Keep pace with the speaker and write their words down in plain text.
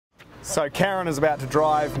So Karen is about to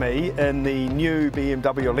drive me in the new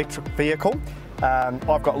BMW electric vehicle.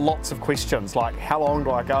 I've got lots of questions like how long do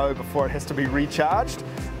I go before it has to be recharged,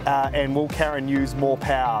 and will Karen use more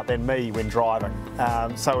power than me when driving?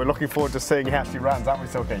 So we're looking forward to seeing how she runs, aren't we,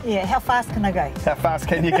 Silky? Yeah, how fast can I go? How fast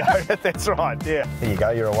can you go? That's right, yeah. There you go,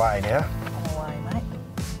 you're away now. I'm away, mate.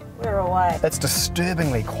 We're away. It's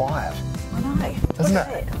disturbingly quiet. I know. Isn't Look it?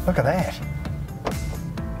 at that. Look at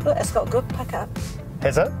that. Look, it's got good pickup.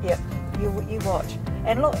 Has it? Yep, you watch.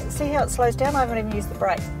 And look, see how it slows down? I haven't even used the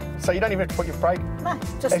brake. So you don't even have to put your brake, No,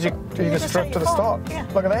 just as you just drift to the stop. Yeah.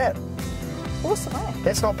 Look at that. Awesome, eh?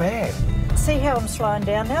 That's not bad. See how I'm slowing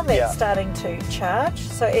down now? That's Yeah. starting to charge.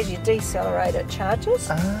 So as you decelerate, it charges.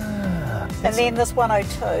 Ah. And then this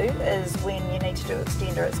 102 is when you need to do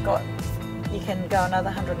extender. You can go another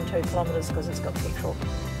 102 kilometres because it's got petrol.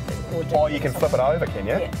 Oh, you can flip it over, can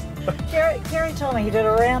you? Yeah. Gary told me he did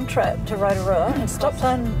a round trip to Rotorua and stopped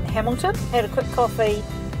in Hamilton, had a quick coffee,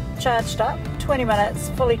 charged up, 20 minutes,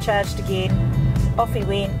 fully charged again. Off he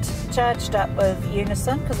went, charged up with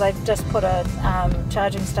Unison because they've just put a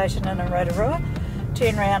charging station in Rotorua.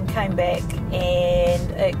 Turned around, came back,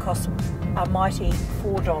 and it cost a mighty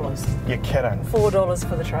 $4. You're kidding. $4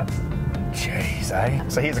 for the trip. Jeez, eh?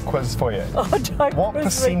 So here's a quiz for you. Oh, don't What quiz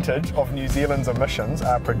me. percentage of New Zealand's emissions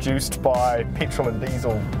are produced by petrol and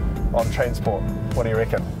diesel on transport? What do you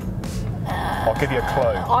reckon? I'll give you a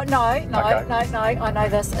clue. Oh, no, Okay. I know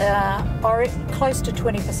this. Close to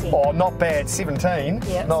 20%. Oh, not bad. 17.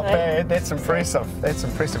 Yeah, not see? bad. That's impressive. That's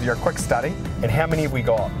impressive. You're a quick study. And how many have we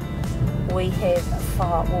got? We have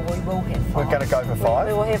 5. Well, we will have 5. We're going to go for 5?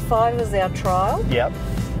 We will have 5 as our trial. Yep.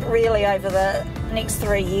 Really, over the next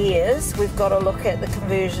 3 years, we've got to look at the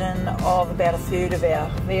conversion of about a third of our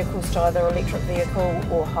vehicles to either electric vehicle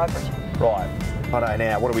or hybrid. Right. I know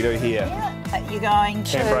now. What do we do here? Yeah. You're going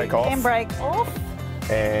to Handbrake off. handbrake off,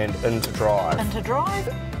 And into drive. into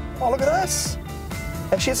drive. Oh, look at this.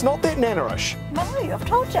 Actually, it's not that nannerish. No, I've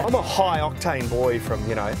told you. I'm a high octane boy from,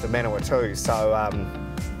 the Manawatu, so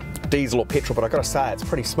diesel or petrol, but I've got to say, it's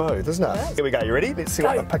pretty smooth, isn't it? It is. Here we go, you ready? Let's see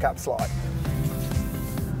what Go. the pickup's like.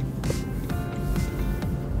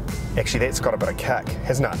 Actually, that's got a bit of kick,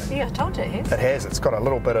 hasn't it? Yeah, I told you it has. It has. It's got a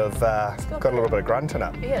little bit of grunt in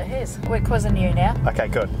it. Yeah, it has. We're quizzing you now. Okay,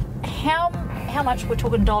 good. How much, we're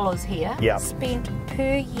talking dollars here, Yeah. spent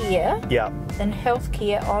per year Yeah. in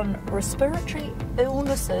healthcare on respiratory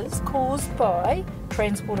illnesses caused by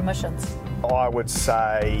transport emissions? I would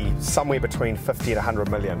say somewhere between 50 and 100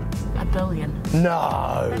 million. $1 billion.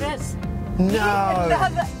 No. It is. No.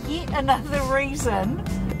 Yet another reason.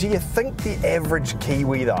 Do you think the average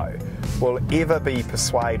Kiwi, though, will ever be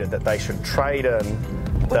persuaded that they should trade in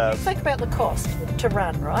When you think about the cost to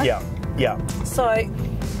run, right? Yeah, yeah. So,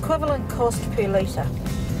 equivalent cost per litre.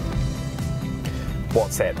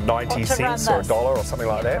 What's that, 90 to run cents or this. $1 or something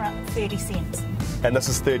like that? Around 30 cents. And this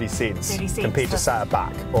is 30 cents, 30 cents. compared to, say,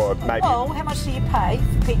 $1 or maybe... Well, how much do you pay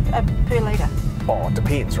per litre? Oh, it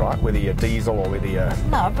depends, right? Whether you're diesel or whether you're...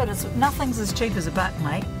 No, but nothing's as cheap as $1,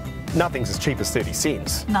 mate. Nothing's as cheap as 30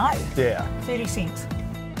 cents. No. Yeah. 30 cents.